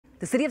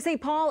The city of St.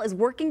 Paul is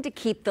working to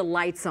keep the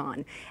lights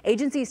on.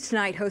 Agencies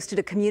tonight hosted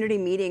a community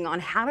meeting on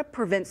how to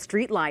prevent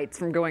streetlights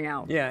from going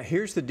out. Yeah,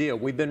 here's the deal.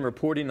 We've been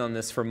reporting on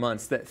this for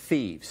months that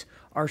thieves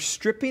are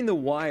stripping the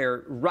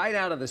wire right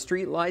out of the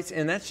streetlights,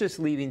 and that's just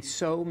leaving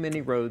so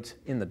many roads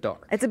in the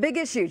dark. It's a big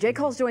issue. Jay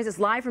Coles joins us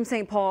live from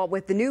St. Paul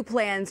with the new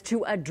plans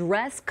to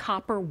address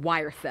copper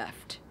wire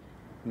theft.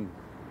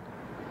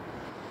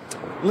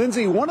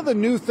 Lindsay, one of the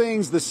new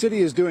things the city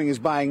is doing is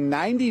buying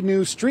 90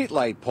 new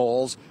streetlight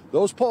poles.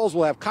 Those poles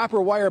will have copper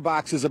wire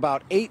boxes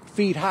about 8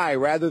 feet high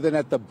rather than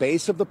at the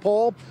base of the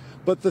pole.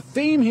 But the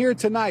theme here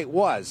tonight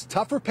was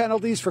tougher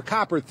penalties for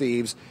copper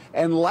thieves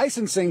and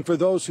licensing for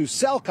those who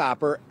sell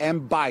copper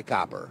and buy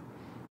copper.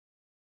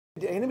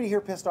 Anybody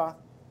here pissed off?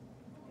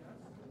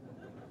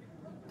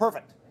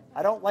 Perfect.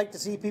 I don't like to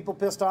see people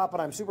pissed off,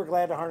 but I'm super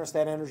glad to harness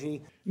that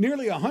energy.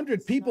 Nearly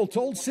 100 people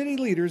told city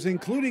leaders,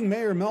 including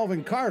Mayor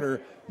Melvin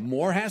Carter,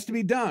 more has to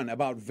be done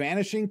about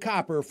vanishing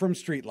copper from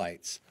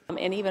streetlights.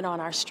 And even on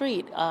our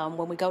street,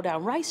 when we go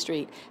down Rice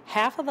Street,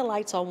 half of the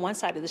lights on one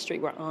side of the street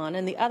were on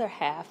and the other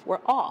half were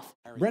off.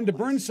 Brenda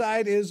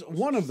Burnside is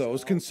one of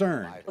those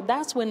concerned.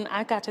 That's when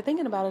I got to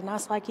thinking about it, and I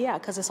was like, yeah,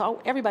 because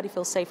everybody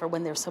feels safer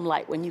when there's some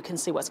light, when you can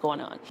see what's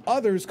going on.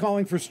 Others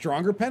calling for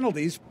stronger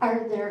penalties.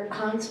 Are there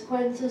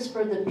consequences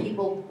for the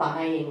people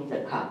buying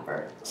the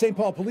copper? St.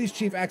 Paul Police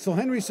Chief Axel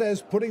Henry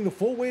says putting the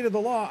full weight of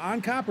the law on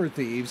copper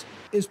thieves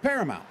is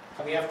paramount.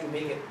 We have to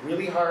make it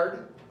really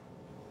hard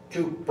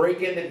to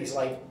break into these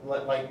light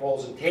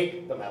poles and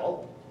take the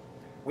metal.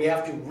 We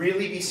have to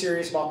really be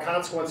serious about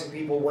consequencing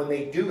people when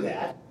they do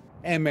that.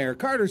 And Mayor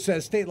Carter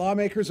says state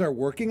lawmakers are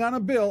working on a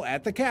bill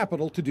at the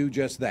Capitol to do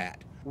just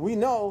that. We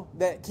know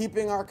that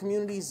keeping our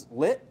communities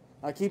lit,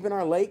 keeping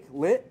our lake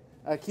lit,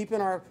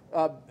 keeping our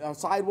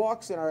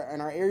sidewalks and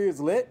our areas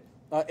lit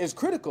is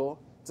critical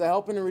to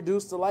helping to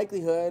reduce the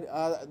likelihood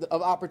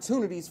of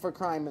opportunities for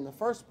crime in the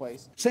first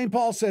place. St.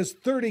 Paul says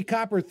 30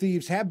 copper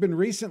thieves have been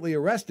recently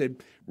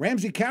arrested.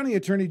 Ramsey County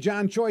Attorney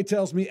John Choi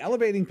tells me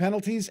elevating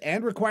penalties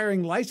and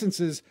requiring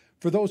licenses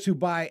for those who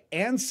buy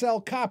and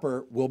sell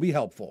copper will be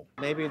helpful.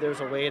 Maybe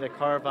there's a way to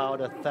carve out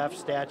a theft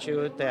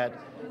statute that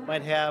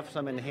might have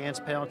some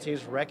enhanced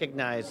penalties,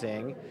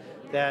 recognizing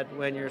that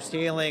when you're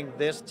stealing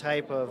this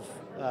type of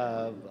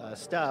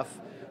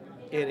stuff,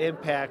 it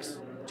impacts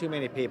too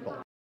many people.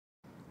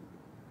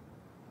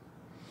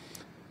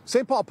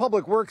 St. Paul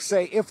Public Works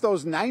say if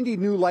those 90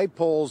 new light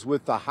poles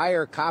with the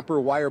higher copper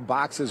wire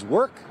boxes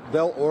work,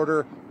 they'll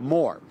order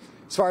more.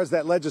 As far as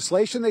that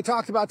legislation they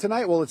talked about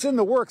tonight, well, it's in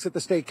the works at the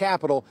state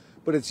capitol,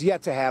 but it's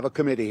yet to have a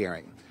committee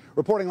hearing.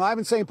 Reporting live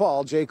in St.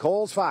 Paul, Jay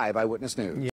Coles, 5 Eyewitness News.